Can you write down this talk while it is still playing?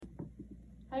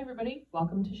Hi everybody,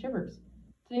 welcome to Shivers.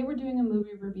 Today we're doing a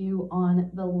movie review on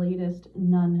the latest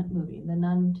Nun movie, The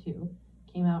Nun II.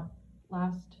 Came out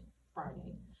last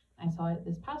Friday. I saw it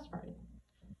this past Friday.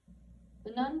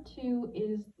 The Nun II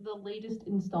is the latest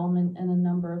installment in a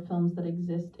number of films that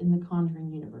exist in the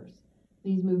Conjuring universe.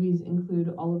 These movies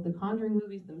include all of the Conjuring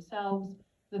movies themselves,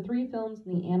 the 3 films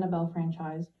in the Annabelle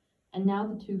franchise, and now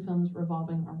the 2 films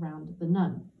revolving around the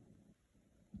Nun.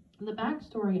 The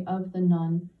backstory of the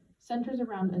Nun centers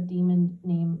around a demon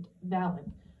named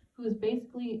Valak, who is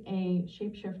basically a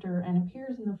shapeshifter and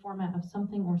appears in the format of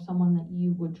something or someone that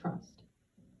you would trust.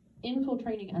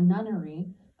 Infiltrating a nunnery,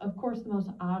 of course, the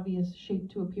most obvious shape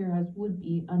to appear as would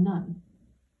be a nun.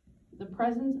 The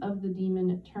presence of the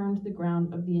demon turned the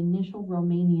ground of the initial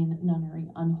Romanian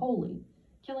nunnery unholy,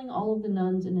 killing all of the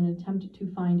nuns in an attempt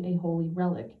to find a holy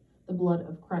relic, the blood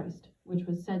of Christ, which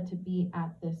was said to be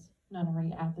at this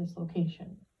nunnery at this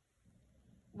location.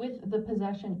 With the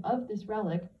possession of this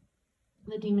relic,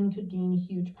 the demon could gain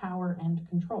huge power and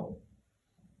control.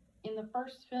 In the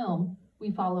first film,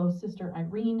 we follow Sister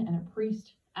Irene and a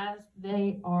priest as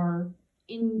they are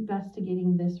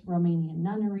investigating this Romanian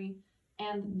nunnery,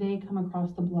 and they come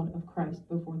across the blood of Christ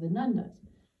before the nun does.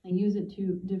 They use it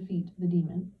to defeat the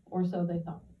demon, or so they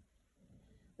thought.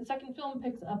 The second film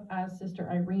picks up as Sister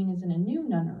Irene is in a new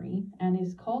nunnery and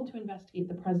is called to investigate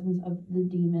the presence of the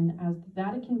demon, as the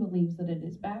Vatican believes that it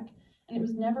is back and it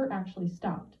was never actually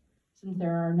stopped, since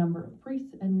there are a number of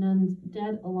priests and nuns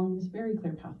dead along this very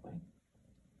clear pathway.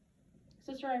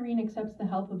 Sister Irene accepts the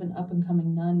help of an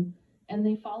up-and-coming nun, and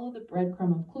they follow the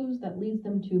breadcrumb of clues that leads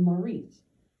them to Maurice,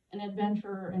 an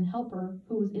adventurer and helper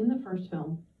who was in the first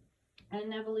film and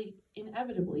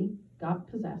inevitably got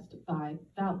possessed by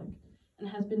Valak, and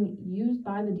has been used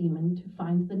by the demon to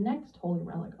find the next holy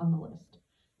relic on the list,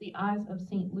 the eyes of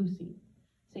St. Lucy.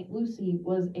 St. Lucy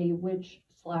was a witch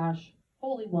 /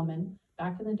 holy woman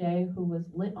back in the day who was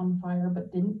lit on fire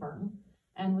but didn't burn,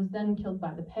 and was then killed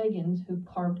by the pagans who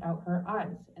carved out her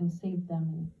eyes and saved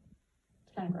them.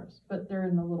 It's kind of gross, but they're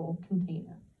in the little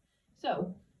container.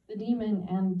 So the demon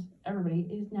and everybody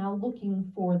is now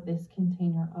looking for this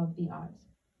container of the eyes.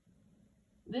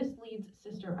 This leads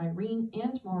Sister Irene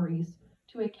and Maurice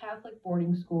to a Catholic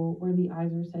boarding school where the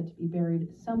eyes are said to be buried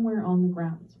somewhere on the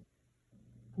grounds.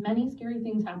 Many scary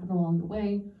things happen along the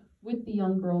way with the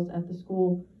young girls at the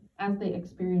school as they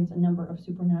experience a number of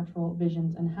supernatural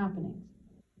visions and happenings.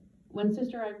 When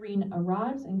Sister Irene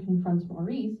arrives and confronts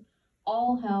Maurice,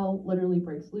 all hell literally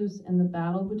breaks loose and the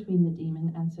battle between the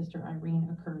demon and Sister Irene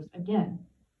occurs again.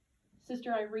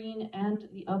 Sister Irene and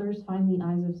the others find the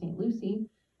eyes of St. Lucy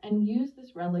and use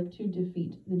this relic to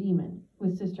defeat the demon,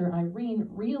 with Sister Irene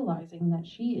realizing that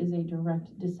she is a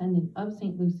direct descendant of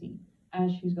St. Lucy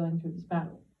as she's going through this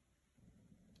battle.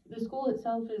 The school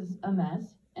itself is a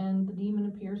mess, and the demon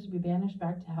appears to be banished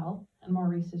back to hell, and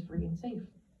Maurice is free and safe.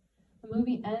 The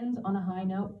movie ends on a high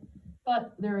note,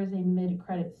 but there is a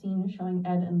mid-credit scene showing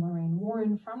Ed and Lorraine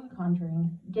Warren from The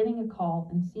Conjuring getting a call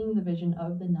and seeing the vision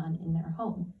of the nun in their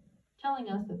home, telling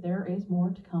us that there is more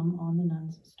to come on the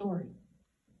nun's story.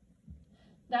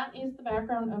 That is the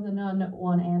background of The Nun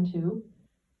 1 and 2,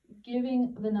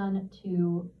 giving The Nun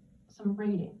 2 some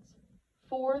ratings.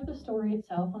 For the story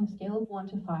itself, on a scale of 1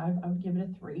 to 5, I would give it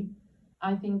a 3.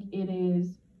 I think it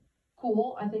is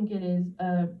cool. I think it is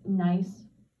a nice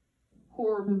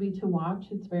horror movie to watch.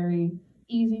 It's very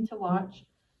easy to watch,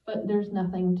 but there's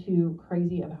nothing too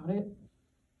crazy about it.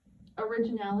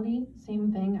 Originality,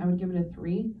 same thing. I would give it a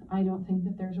 3. I don't think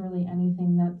that there's really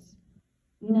anything that's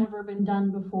never been done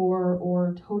before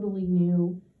or totally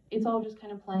new. It's all just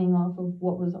kind of playing off of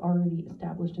what was already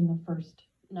established in the first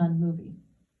Nun movie.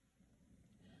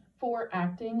 For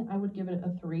acting, I would give it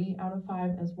a 3 out of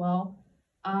 5 as well.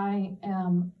 I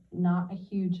am not a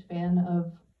huge fan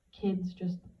of kids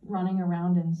just running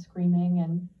around and screaming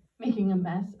and making a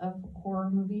mess of horror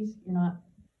movies. You're not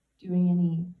doing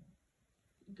any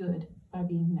good by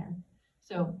being there.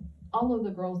 So all of the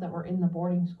girls that were in the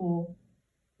boarding school,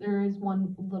 there is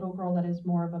one little girl that is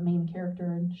more of a main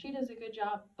character, and she does a good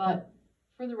job, but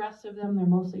for the rest of them, they're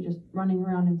mostly just running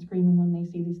around and screaming when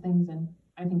they see these things, and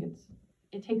I think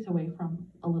it takes away from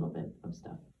a little bit of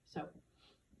stuff. So,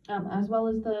 as well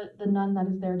as the nun that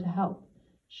is there to help.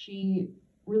 She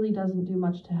really doesn't do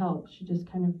much to help. She just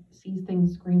kind of sees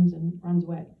things, screams, and runs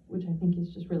away, which I think is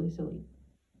just really silly.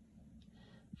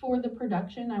 For the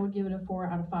production, I would give it a 4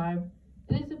 out of 5.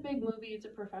 It is a big movie. It's a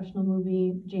professional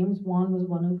movie. James Wan was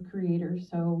one of the creators,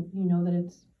 so you know that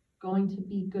it's going to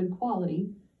be good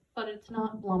quality, but it's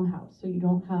not Blumhouse, so you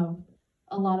don't have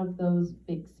a lot of those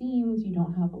big scenes. You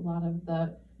don't have a lot of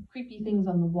the creepy things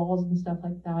on the walls and stuff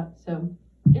like that. So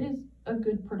it is a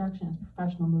good production, it's a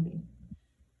professional movie.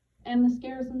 And the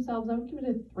scares themselves, I would give it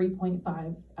a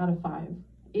 3.5 out of 5.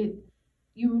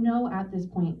 You know at this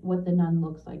point what the nun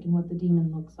looks like and what the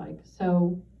demon looks like.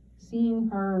 So seeing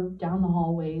her down the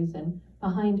hallways and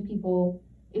behind people,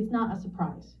 it's not a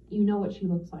surprise. You know what she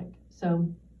looks like. So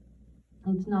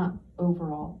it's not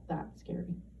overall that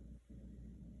scary.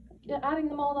 Adding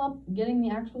them all up, getting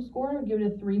the actual score, I would give it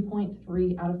a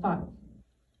 3.3 out of 5.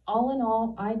 All in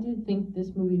all, I did think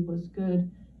this movie was good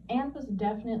and was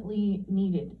definitely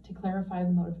needed to clarify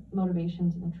the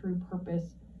motivations and true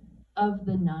purpose of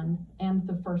The Nun and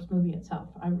the first movie itself.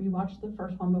 I rewatched the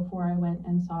first one before I went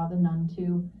and saw The Nun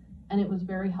II, and it was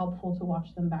very helpful to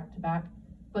watch them back to back.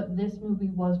 But this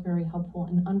movie was very helpful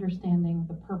in understanding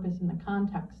the purpose and the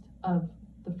context of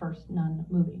the first Nun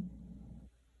movie.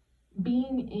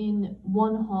 Being in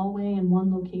one hallway and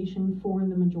one location for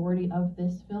the majority of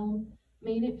this film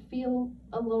made it feel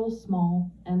a little small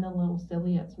and a little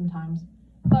silly at some times,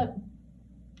 but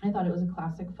I thought it was a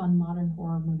classic, fun, modern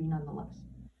horror movie nonetheless.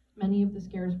 Many of the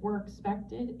scares were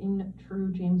expected in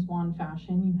true James Wan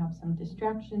fashion. You have some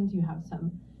distractions, you have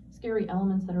some scary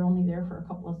elements that are only there for a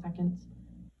couple of seconds,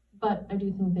 but I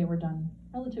do think they were done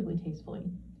relatively tastefully.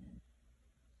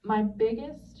 My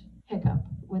biggest hiccup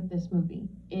with this movie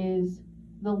is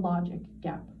the logic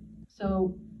gap.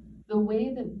 So the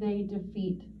way that they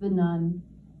defeat the nun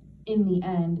in the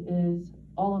end is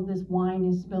all of this wine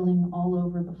is spilling all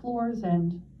over the floors,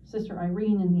 and Sister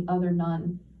Irene and the other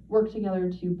nun work together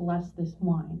to bless this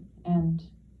wine, and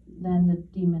then the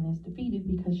demon is defeated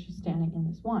because she's standing in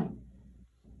this wine.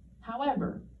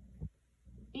 However,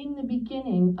 in the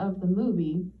beginning of the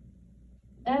movie,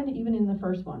 and even in the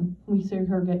first one, we see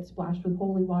her get splashed with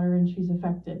holy water and she's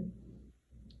affected.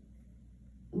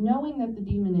 Knowing that the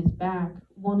demon is back,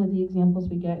 one of the examples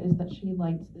we get is that she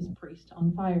lights this priest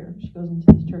on fire. She goes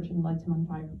into this church and lights him on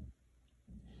fire.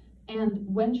 And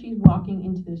when she's walking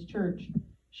into this church,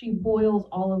 she boils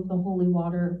all of the holy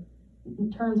water,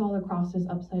 turns all the crosses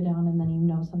upside down, and then you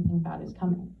know something bad is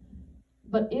coming.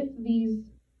 But if these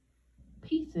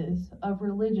pieces of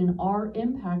religion are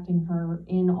impacting her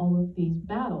in all of these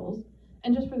battles,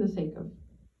 and just for the sake of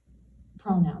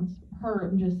pronouns, her,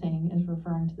 I'm just saying, is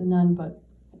referring to the nun, but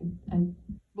I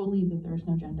believe that there's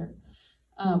no gender.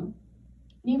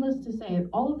 Needless to say,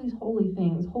 all of these holy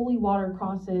things, holy water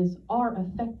crosses, are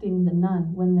affecting the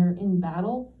nun when they're in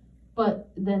battle,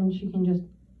 but then she can just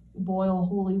boil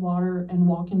holy water and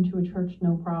walk into a church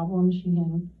no problem. She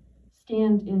can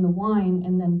stand in the wine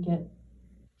and then get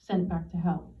sent back to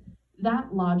hell.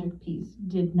 That logic piece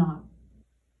did not,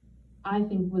 I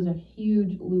think, was a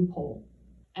huge loophole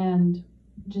and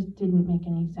just didn't make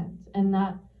any sense. And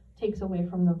that takes away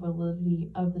from the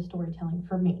validity of the storytelling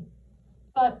for me.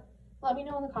 But let me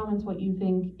know in the comments what you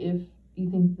think. If you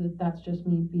think that that's just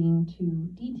me being too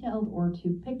detailed or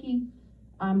too picky,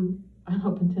 I'm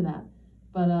open to that.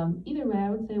 But either way, I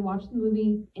would say watch the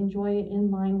movie, enjoy it in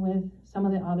line with some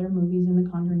of the other movies in the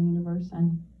Conjuring universe,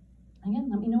 and again,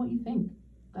 let me know what you think.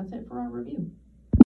 That's it for our review.